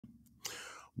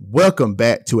Welcome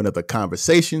back to another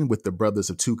conversation with the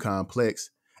Brothers of Two Complex.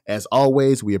 As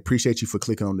always, we appreciate you for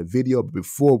clicking on the video. But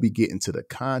before we get into the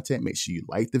content, make sure you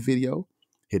like the video,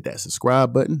 hit that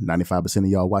subscribe button. 95% of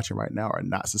y'all watching right now are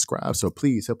not subscribed. So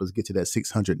please help us get to that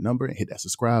 600 number and hit that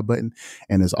subscribe button.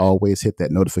 And as always, hit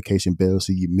that notification bell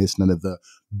so you miss none of the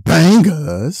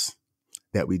bangers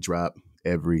that we drop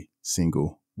every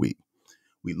single week.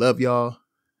 We love y'all.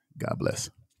 God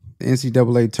bless. The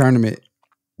NCAA tournament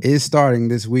is starting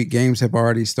this week. Games have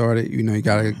already started. You know, you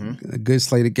got a good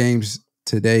slate of games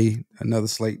today, another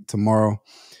slate tomorrow.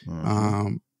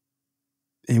 And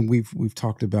we've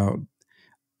talked about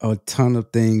a ton of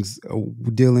things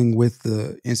dealing with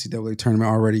the NCAA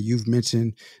tournament already. You've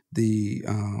mentioned the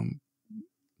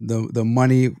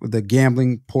money, the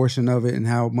gambling portion of it, and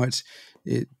how much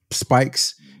it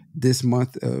spikes this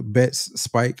month. Bets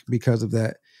spike because of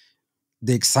that.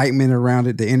 The excitement around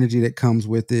it, the energy that comes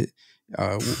with it.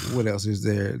 What else is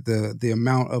there? The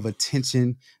amount of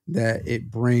attention that it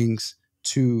brings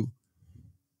to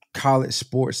college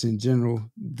sports in general,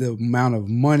 the amount of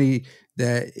money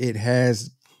that it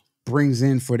brings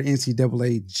in for the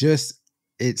NCAA just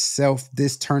itself.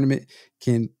 This tournament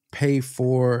can pay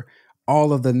for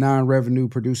all of the non-revenue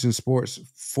producing sports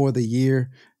for the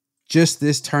year. Just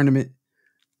this tournament,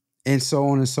 and so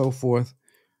on and so forth.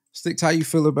 Sticks, how you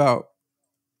feel about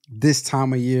this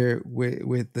time of year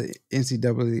with the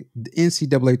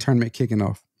NCAA tournament kicking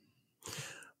off?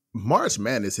 March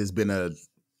Madness has been a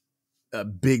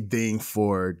big thing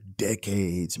for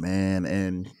decades, man.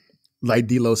 And like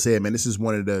D-Lo said, man, this is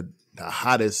one of the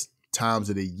hottest times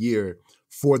of the year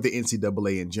for the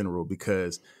NCAA in general,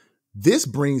 because this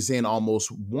brings in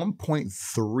almost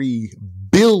 $1.3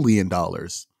 billion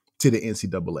to the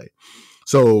NCAA.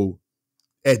 So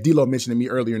as D-Lo mentioned to me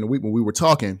earlier in the week when we were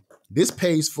talking, this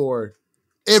pays for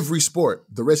every sport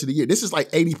the rest of the year. This is like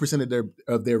 80%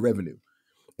 of their revenue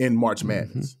in March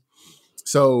Madness.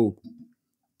 So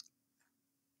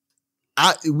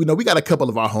we got a couple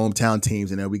of our hometown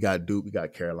teams in there. We got Duke, we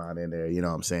got Carolina in there. You know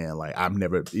what I'm saying? Like,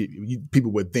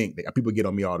 people would think that people get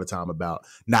on me all the time about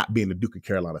not being a Duke or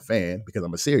Carolina fan because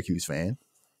I'm a Syracuse fan,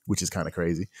 which is kind of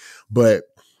crazy. But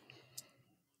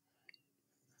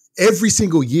every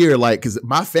single year, like, because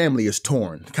my family is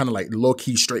torn, kind of like low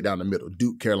key straight down the middle,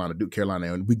 Duke, Carolina,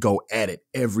 and we go at it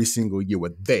every single year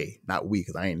with not we,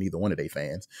 because I ain't neither one of their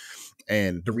fans.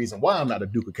 And the reason why I'm not a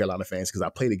Duke or Carolina fan is because I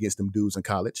played against them dudes in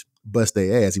college, bust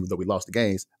their ass, even though we lost the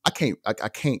games. I can't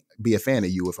be a fan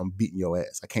of you if I'm beating your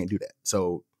ass. I can't do that.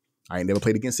 So I ain't never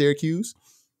played against Syracuse.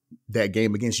 That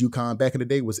game against UConn back in the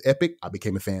day was epic. I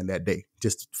became a fan that day,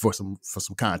 just for some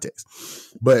context.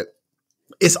 But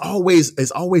it's always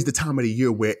the time of the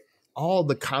year where all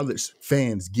the college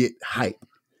fans get hype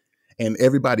and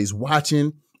everybody's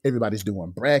watching, everybody's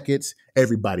doing brackets,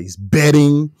 everybody's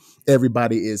betting,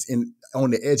 everybody is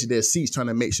on the edge of their seats trying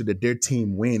to make sure that their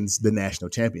team wins the national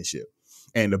championship.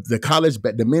 And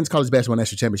the men's college basketball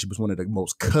national championship was one of the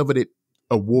most coveted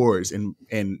awards, and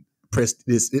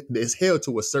it's held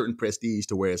to a certain prestige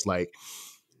to where it's like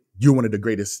you're one of the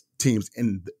greatest teams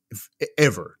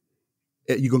ever.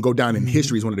 You're going to go down in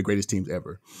history as one of the greatest teams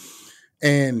ever.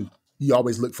 And you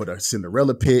always look for the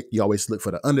Cinderella pick. You always look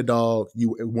for the underdog.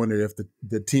 You wonder if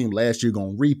the team last year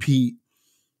going to repeat.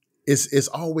 It's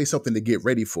always something to get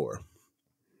ready for.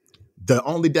 The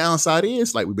only downside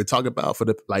is, like we've been talking about for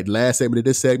the last segment of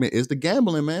this segment, is the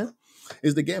gambling, man.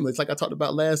 Is the gambling. It's like I talked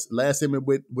about last segment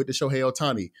with the Shohei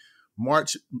Ohtani.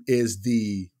 March is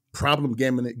the problem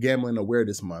gambling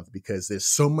awareness month, because there's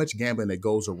so much gambling that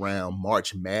goes around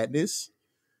March Madness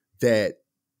that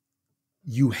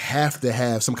you have to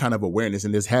have some kind of awareness,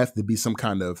 and there has to be some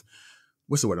kind of,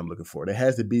 what's the word I'm looking for? There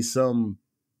has to be some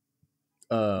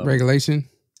regulation.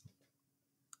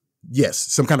 Yes,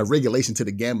 some kind of regulation to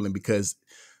the gambling, because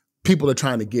people are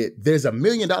trying to there's $1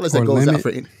 million that goes limit. out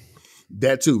for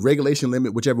that too. Regulation,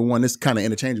 limit, whichever one, is kind of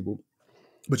interchangeable.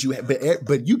 But you get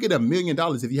 $1 million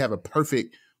if you have a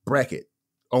perfect bracket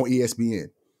on ESPN.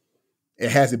 It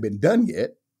hasn't been done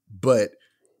yet, but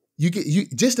you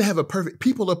just to have a perfect,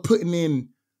 people are putting in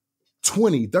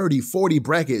 20, 30, 40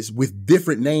 brackets with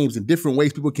different names and different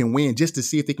ways people can win just to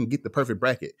see if they can get the perfect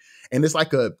bracket. And it's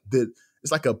like a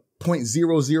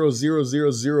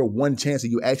 0.000001 chance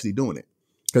of you actually doing it,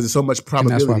 because there's so much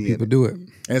probability. And that's why people do it.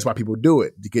 And that's why people do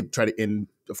it, to try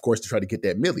to get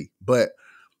that milli. But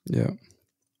yeah,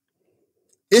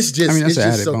 it's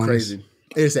just so bonus. crazy.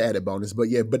 It's an added bonus, but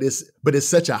it's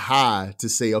such a high to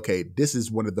say, okay, this is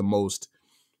one of the most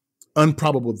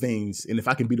improbable things, and if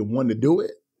I can be the one to do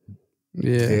it,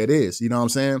 yeah, there it is. You know what I'm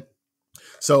saying?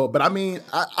 So, but I mean,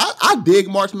 I dig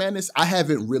March Madness. I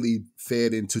haven't really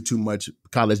fed into too much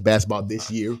college basketball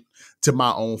this year to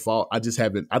my own fault. I just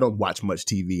haven't, I don't watch much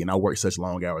TV and I work such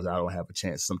long hours. I don't have a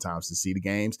chance sometimes to see the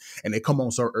games and they come on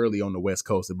so early on the West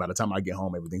Coast. And by the time I get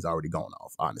home, everything's already gone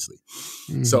off, honestly.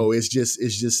 Mm-hmm. So it's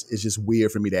just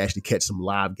weird for me to actually catch some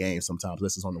live games sometimes,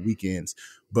 unless it's on the weekends.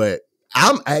 But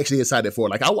I'm actually excited for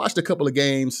it. Like I watched a couple of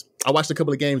games. I watched a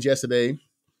couple of games yesterday.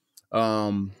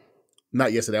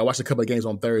 Not yesterday. I watched a couple of games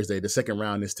on Thursday. The second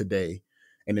round is today.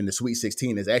 And then the Sweet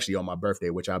 16 is actually on my birthday,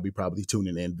 which I'll be probably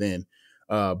tuning in then.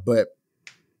 But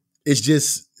it's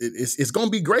going to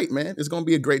be great, man. It's going to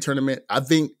be a great tournament. I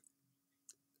think,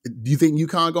 do you think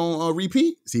UConn going to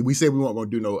repeat? See, we said we weren't going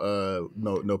to do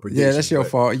no predictions. Yeah, that's your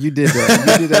fault. You did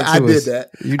that. You did that to I us. did that.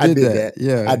 You did that.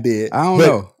 Yeah. I did. I don't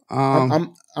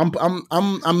know.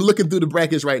 I'm looking through the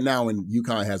brackets right now and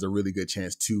UConn has a really good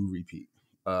chance to repeat.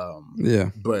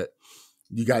 But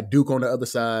you got Duke on the other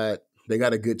side. They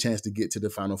got a good chance to get to the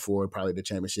Final Four, probably the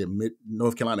championship.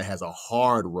 North Carolina has a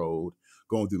hard road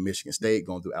going through Michigan State,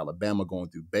 going through Alabama, going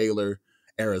through Baylor.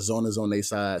 Arizona's on their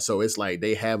side. So it's like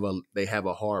they have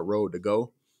a hard road to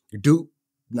go. Duke,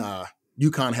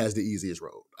 UConn has the easiest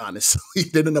road, honestly.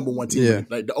 They're the number one team,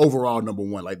 like the overall number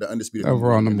one, like the undisputed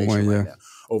overall number one, right now,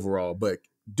 overall. But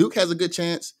Duke has a good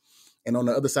chance. And on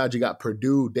the other side, you got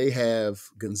Purdue. They have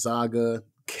Gonzaga,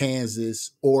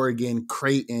 Kansas, Oregon,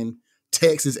 Creighton,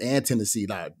 Texas, and Tennessee.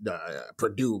 Like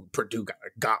Purdue got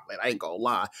a gauntlet. I ain't gonna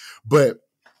lie, but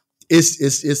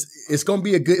it's gonna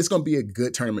be a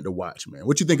good tournament to watch, man.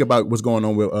 What you think about what's going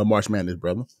on with March Madness,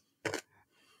 brother?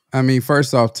 I mean,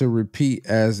 first off, to repeat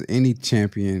as any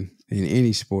champion in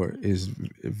any sport is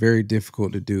very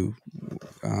difficult to do.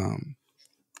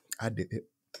 I did it.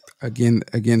 Again,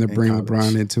 to bring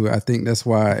LeBron into it, I think that's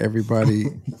why everybody,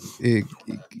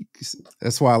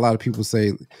 that's why a lot of people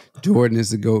say Jordan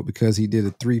is the GOAT because he did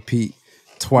a three-peat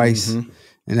twice, and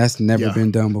that's never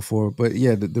been done before. But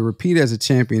yeah, the repeat as a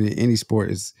champion in any sport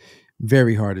is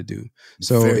very hard to do.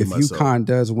 So if UConn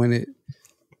does win it,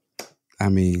 I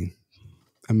mean,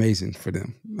 amazing for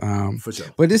them. For sure.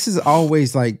 But this is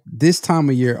always like this time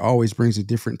of year always brings a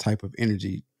different type of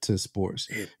energy to sports.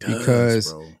 It does,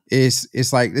 because bro.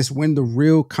 It's like it's when the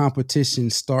real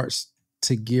competition starts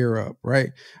to gear up,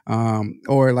 right?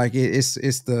 Or like it's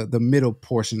the middle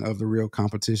portion of the real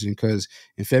competition, because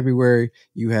in February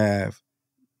you have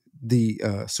the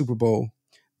Super Bowl.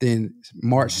 Then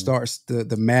March starts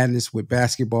the madness with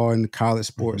basketball and the college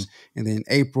sports, and then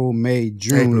April, May,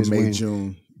 June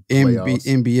June.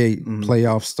 NBA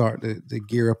playoffs start to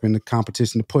gear up in the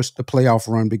competition. To push the playoff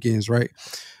run begins, right?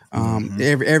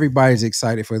 Everybody's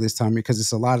excited for this time because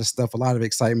it's a lot of stuff, a lot of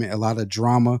excitement, a lot of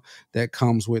drama that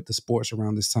comes with the sports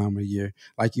around this time of year.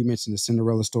 Like you mentioned, the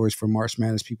Cinderella stories for March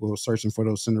Madness. People are searching for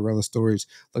those Cinderella stories,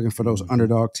 looking for those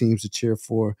underdog teams to cheer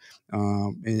for,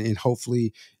 and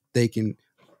hopefully they can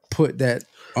put that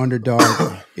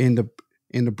underdog in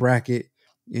the bracket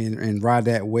and ride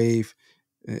that wave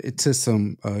to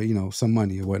some some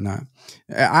money or whatnot.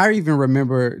 I even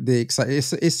remember the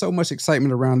excitement. It's so much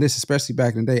excitement around this, especially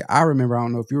back in the day. I remember, I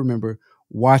don't know if you remember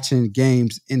watching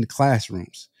games in the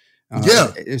classrooms.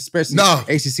 Especially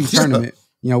ACC tournament.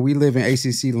 You know, we live in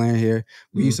ACC land here.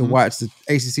 We used to watch the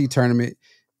ACC tournament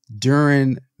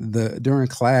during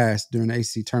class during the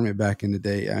ACC tournament back in the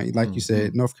day. Like you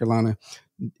said, North Carolina,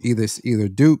 either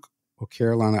Duke or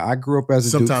Carolina. I grew up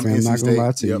as a Duke fan. I'm not gonna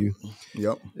lie to you.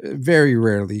 Yep. Very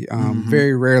rarely.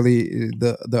 Very rarely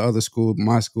the other school,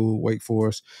 my school, Wake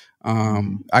Forest.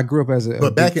 I grew up as a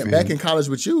But back in college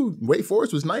with you, Wake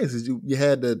Forest was nice. You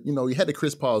had the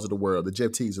Chris Pauls of the world, the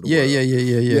Jeff Tees of the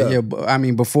world. Yeah. But, I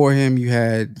mean, before him, you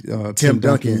had Tim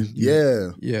Duncan.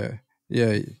 Yeah.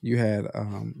 You had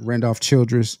Randolph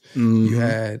Childress. You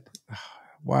had.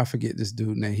 I forget this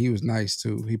dude's name. He was nice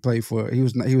too. He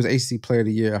was ACC Player of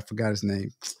the Year. I forgot his name.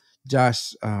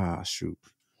 Josh. Shoot.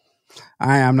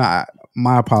 I am not.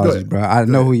 My apologies, bro. I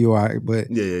know who you are, but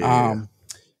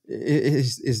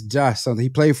it's Josh something. He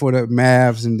played for the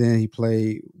Mavs, and then he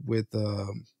played with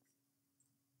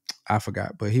I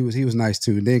forgot, but he was nice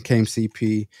too. And then came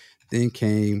CP. Then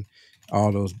came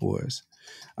all those boys.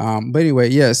 But anyway,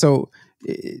 yeah. So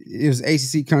it was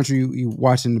ACC country. You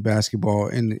watching the basketball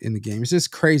in the game. It's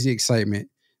just crazy excitement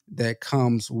that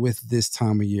comes with this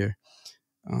time of year.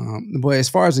 But as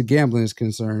far as the gambling is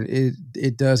concerned,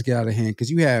 it does get out of hand because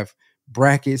you have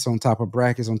brackets on top of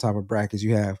brackets on top of brackets.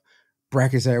 You have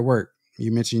brackets at work.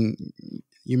 You mentioned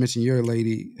your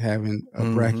lady having a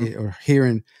bracket or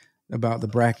hearing about the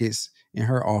brackets in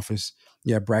her office.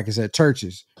 You have brackets at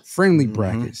churches, friendly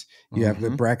brackets. You have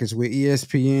the brackets with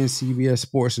ESPN, CBS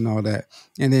Sports, and all that.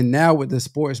 And then now with the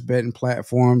sports betting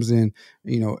platforms and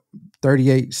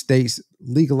 38 states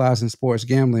legalizing sports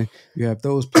gambling, you have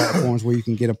those platforms where you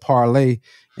can get a parlay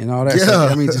and all that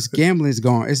stuff. I mean, just gambling is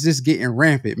going. It's just getting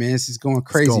rampant, man. It's just going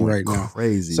crazy right now.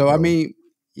 Crazy. So bro. I mean,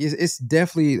 it's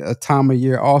definitely a time of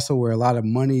year also where a lot of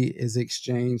money is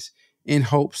exchanged in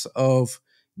hopes of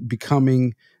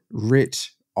becoming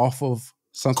rich off of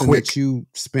something that you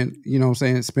spent,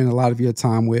 spend a lot of your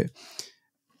time with.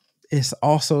 It's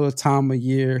also a time of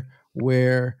year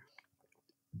where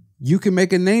you can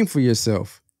make a name for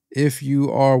yourself if you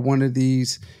are one of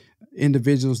these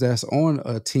individuals that's on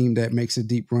a team that makes a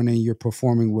deep run and you're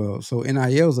performing well. So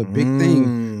NIL is a big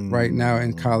thing right now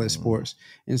in college sports.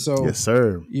 And so, yes,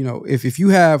 sir. If you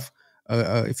have,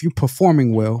 if you're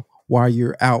performing well while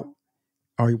you're out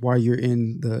or while you're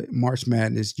in the March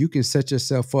Madness, you can set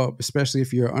yourself up, especially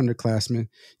if you're an underclassman,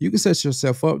 you can set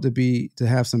yourself up to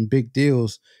have some big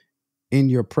deals in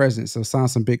your presence. So sign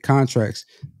some big contracts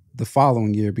the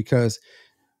following year, because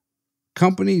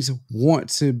companies want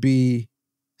to be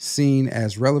seen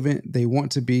as relevant. They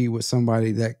want to be with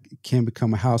somebody that can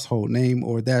become a household name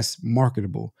or that's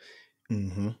marketable.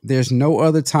 There's no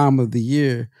other time of the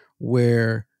year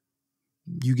where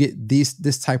you get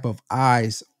this type of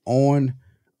eyes on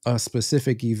a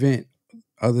specific event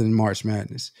other than March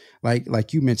Madness.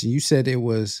 Like you mentioned, you said it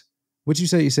was, what you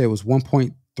say? You said it was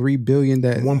 1.3 billion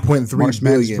that 1.3 March billion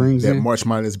Madness brings that in? March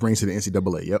Madness brings to the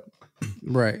NCAA. Yep.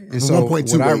 Right. And so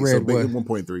 1.2, what I read was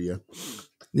 1.3.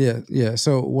 Yeah.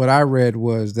 So what I read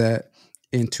was that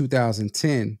in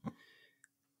 2010,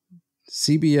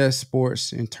 CBS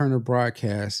Sports and Turner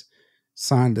Broadcast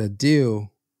signed a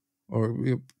deal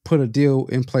or put a deal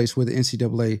in place with the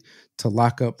NCAA to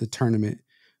lock up the tournament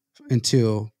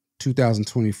until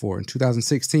 2024. In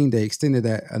 2016, they extended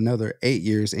that another 8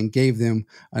 years and gave them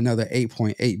another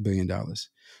 $8.8 billion.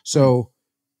 So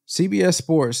CBS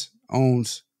Sports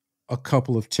owns a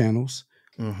couple of channels.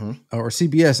 Or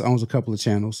CBS owns a couple of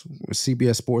channels.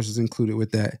 CBS Sports is included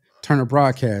with that. Turner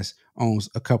Broadcast owns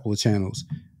a couple of channels,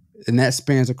 and that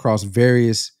spans across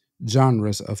various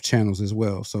genres of channels as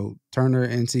well. So Turner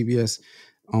and CBS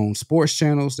own sports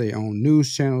channels. They own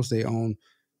news channels. They own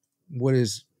what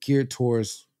is geared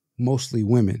towards mostly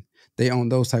women. They own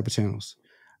those type of channels.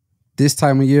 This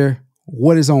time of year,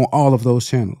 what is on all of those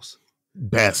channels?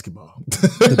 Basketball.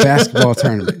 The basketball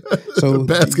tournament. So the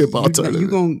basketball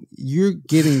tournament. You're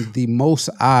getting the most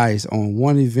eyes on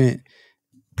one event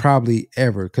probably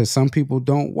ever, because some people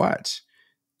don't watch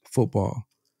football,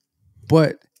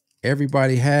 but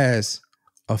everybody has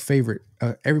a favorite.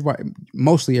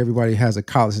 Mostly everybody has a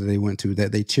college that they went to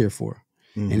that they cheer for.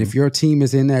 And if your team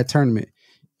is in that tournament,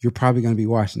 you're probably going to be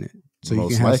watching it. So you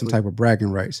can have some type of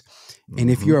bragging rights. And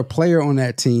if you're a player on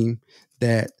that team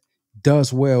that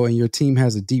does well and your team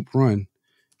has a deep run,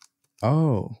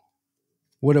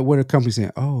 what are companies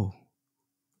saying? Oh,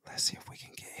 let's see if we can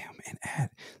get him and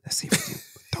add. Let's see if we can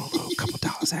throw a couple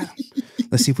dollars at him.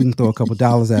 Let's see if we can throw a couple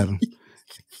dollars at him.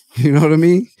 You know what I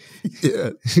mean? Yeah,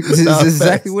 this is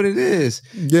exactly what it is.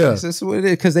 Yeah, that's what it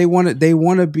is, because they want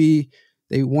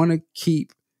to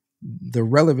keep the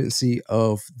relevancy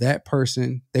of that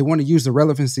person. They want to use the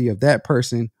relevancy of that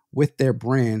person with their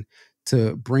brand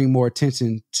to bring more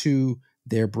attention to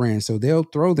their brand. So they'll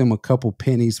throw them a couple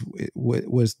pennies, what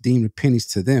was deemed pennies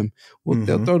to them. Well,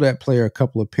 they'll throw that player a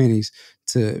couple of pennies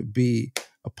to be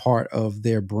a part of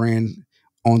their brand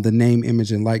on the name,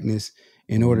 image, and likeness,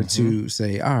 in order to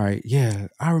say, all right, yeah,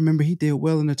 I remember he did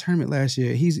well in the tournament last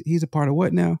year. He's a part of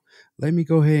what now? Let me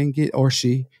go ahead and get, or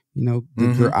she, the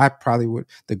girl, I probably would,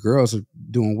 the girls are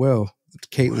doing well.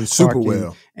 Caitlin super Clark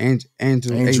well. And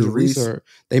Angel Reese,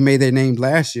 they made their name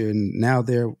last year, and now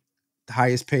they're the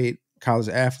highest paid college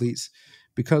athletes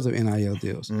because of NIL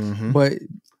deals. But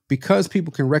because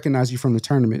people can recognize you from the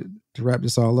tournament, to wrap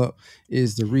this all up,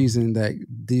 is the reason that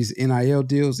these NIL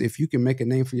deals, if you can make a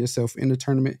name for yourself in the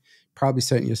tournament, probably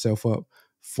setting yourself up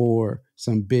for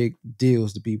some big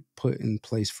deals to be put in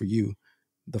place for you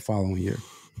the following year.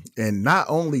 And not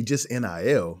only just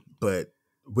NIL, but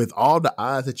with all the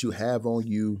eyes that you have on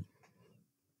you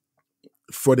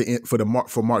for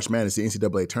March Madness, the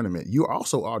NCAA tournament, you're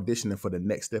also auditioning for the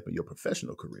next step in your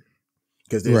professional career.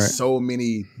 Because there's so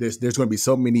many, there's going to be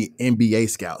so many NBA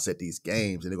scouts at these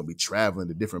games, and they're going to be traveling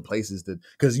to different places.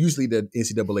 Because usually the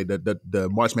NCAA, the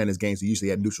March Madness games are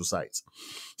usually at neutral sites.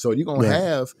 So you're going to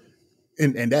have,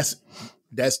 and that's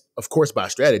of course by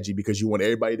strategy, because you want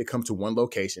everybody to come to one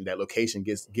location. That location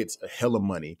gets a hell of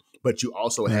money, but you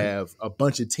also have a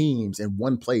bunch of teams in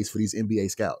one place for these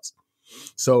NBA scouts.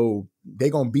 So they're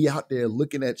gonna be out there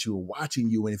looking at you, watching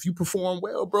you. And if you perform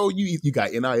well, bro, you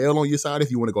got NIL on your side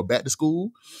if you want to go back to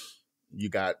school. You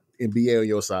got NBA on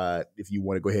your side if you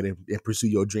want to go ahead and pursue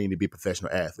your dream to be a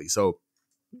professional athlete. So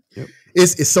Yep.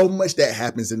 it's so much that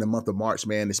happens in the month of March,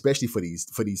 man, especially for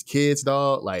these kids,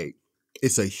 dog. Like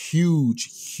it's a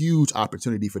huge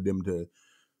opportunity for them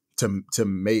to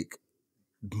make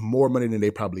more money than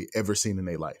they probably ever seen in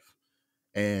their life.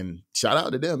 And shout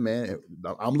out to them, man.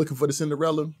 I'm looking for the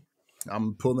Cinderella.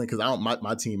 I'm pulling because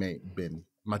my team ain't been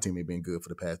good for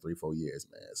the past 3-4 years,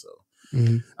 man. So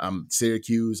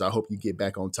Syracuse, I hope you get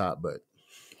back on top, but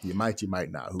you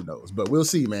might not. Who knows? But we'll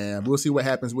see, man. We'll see what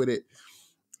happens with it.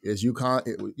 Is UConn?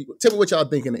 Tell me what y'all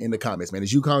think in the comments, man.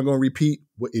 Is UConn going to repeat?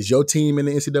 What is your team in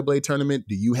the NCAA tournament?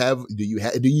 Do you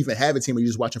even have a team? Or are you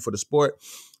just watching for the sport?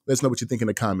 Let us know what you think in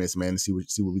the comments, man. And see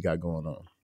what we got going on.